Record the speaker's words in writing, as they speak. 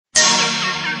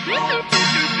Yeah,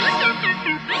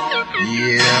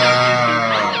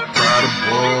 Prada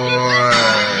boy.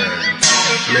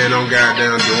 Man, I'm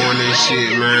goddamn doing this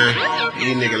shit, man.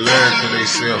 These niggas lying to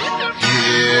themselves.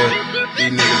 Yeah,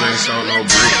 these niggas ain't sold no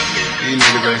brick. These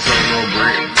niggas ain't sold no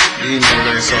brick. These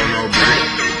niggas ain't sold no brick.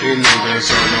 These niggas ain't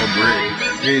sold no brick.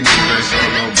 These niggas ain't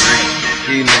sold no brick.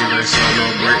 These niggas ain't sold no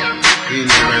brick. These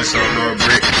niggas ain't sold no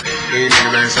brick. These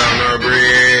niggas ain't sold no brick.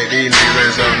 These niggas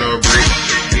ain't sold no brick.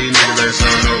 These niggas ain't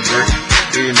sold no brick.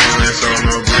 These niggas ain't sold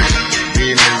no brick.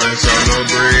 These niggas ain't sold no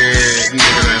brick.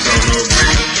 Niggas ain't sold no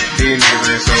brick. These niggas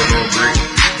ain't sold no brick.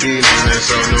 These niggas ain't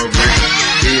sold no brick.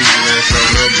 These niggas ain't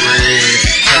sold no brick.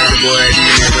 Prada boy,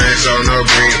 these niggas ain't sold no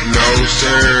brick. No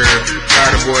sir.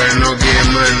 Prada boy, no get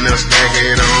money, no stack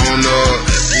it on up.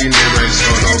 These niggas ain't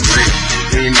sold no brick.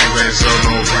 These niggas ain't sold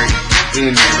no brick.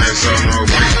 These niggas ain't sold no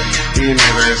brick. These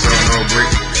niggas ain't sold no brick.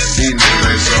 These niggas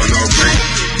ain't sold no brick.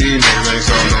 These niggas ain't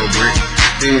sold no brick.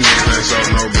 These niggas ain't sold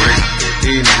no brick.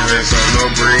 These niggas ain't sold no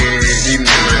brick. These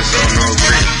niggas ain't sold no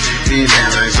brick. These niggas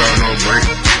ain't sold no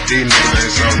brick. These niggas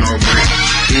ain't sold no brick.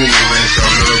 These niggas ain't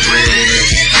sold no brick.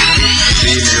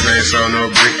 These niggas ain't sold no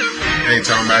brick. Ain't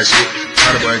talking about shit.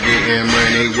 How the boy getting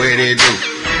money? What they do?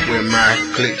 With my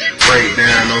click, break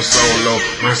down no solo.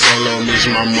 My solo meets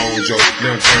my mojo.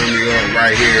 Done turn me up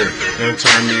right here. Done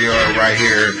turn me up right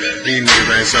here. These niggas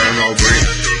ain't sold no brick.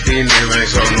 These niggas ain't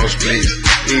sold no splits.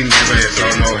 These niggas ain't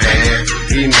sold no hand.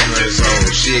 These niggas ain't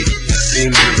sold shit. These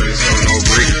niggas ain't sold no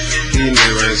brick. These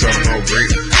niggas ain't sold no brick.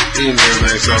 These niggas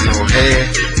ain't sold no hand.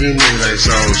 These niggas ain't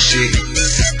sold shit.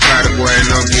 Prada boy,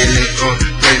 no getting it,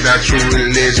 Place our true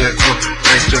religion,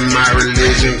 Thanks to my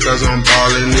religion, cause I'm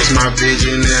ballin', it's my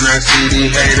vision. And I see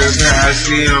these haters, how I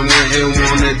see them when they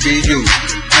wanna be you.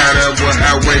 Prada boy,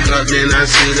 I wake up and I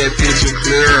see that picture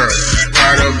clear.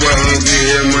 Prada boy, I'm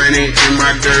getting money in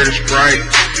my dirty Sprite.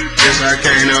 Yes, I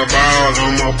can't ball,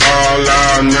 I'ma ball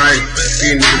all night.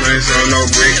 These niggas ain't sold no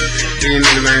brick. These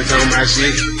niggas ain't sold my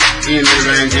shit. These niggas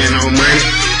ain't getting no money.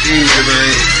 These niggas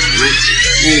ain't rich.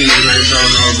 These niggas ain't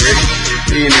sold no brick.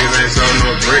 These niggas ain't sold no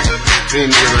brick. These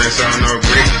niggas ain't sold no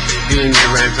brick. These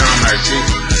niggas ain't talking about shit.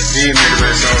 These niggas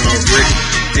ain't sold no brick.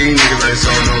 These niggas ain't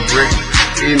sold no brick.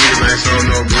 These niggas ain't sold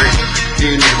no brick.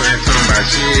 These niggas ain't talking about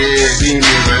shit. These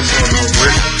niggas ain't sold no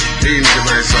brick. These niggas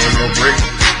ain't sold no brick.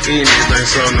 These niggas ain't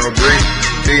sold no brick.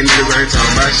 These niggas ain't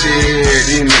talking about shit.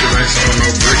 These niggas ain't sold no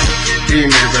brick. These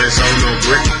niggas ain't sold no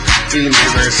brick. These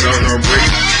niggas ain't sold no brick.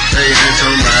 They ain't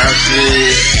talking about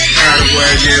shit. Prada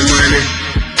boy get money.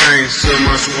 Thanks to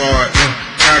my squad.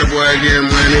 Prada boy get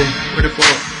money. What the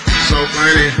fuck? So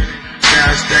funny.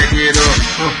 Now I stack it up.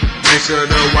 Next to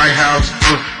the White House.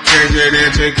 Change it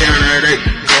into Canada.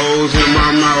 Goes in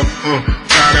my mouth.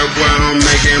 Prada boy, I'm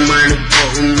making money. Fuck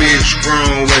with me the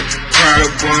strong way. Prada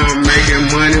boy, I'm making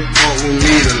money. Fuck with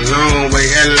me the long way.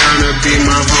 Atlanta be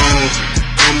my home.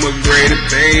 I'm a great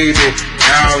baby.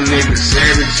 Y'all niggas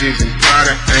savages and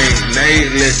Prada ain't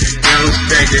lately. I'm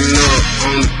stacking up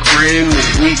on the cream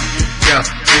this week. Yeah,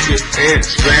 nigga head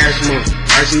splash more.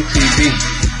 Watching TV.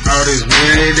 All this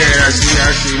money that I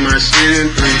see my shit in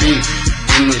 3D.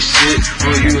 I'm the shit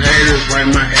on you haters.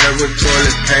 Wipe my ass with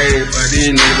toilet paper. But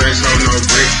these niggas ain't sold no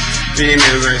brick. These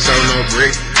niggas ain't sold no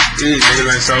brick. These niggas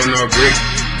ain't sold no brick.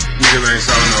 Niggas ain't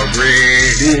sold no brick.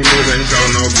 These niggas ain't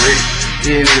sold no brick.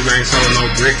 These niggas ain't sold no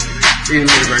brick. These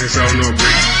niggas ain't sold no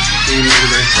brick. These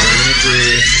niggas ain't sold no brick.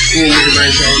 These niggas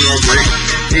ain't sold no brick.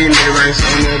 These niggas ain't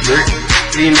sold no brick.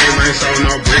 These niggas ain't sold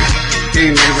no brick.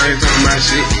 These niggas ain't talking about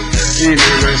shit. These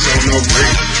niggas ain't sold no brick.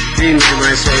 These niggas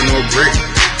ain't sold no brick.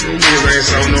 These niggas ain't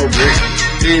sold no brick.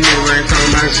 These niggas ain't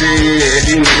talking about shit.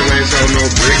 These niggas ain't sold no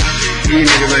brick. These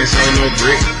niggas ain't sold no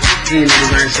brick. These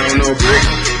niggas ain't sold no brick.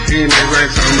 These niggas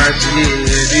ain't talking about shit.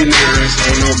 These niggas ain't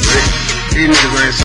sold no brick. These niggas ain't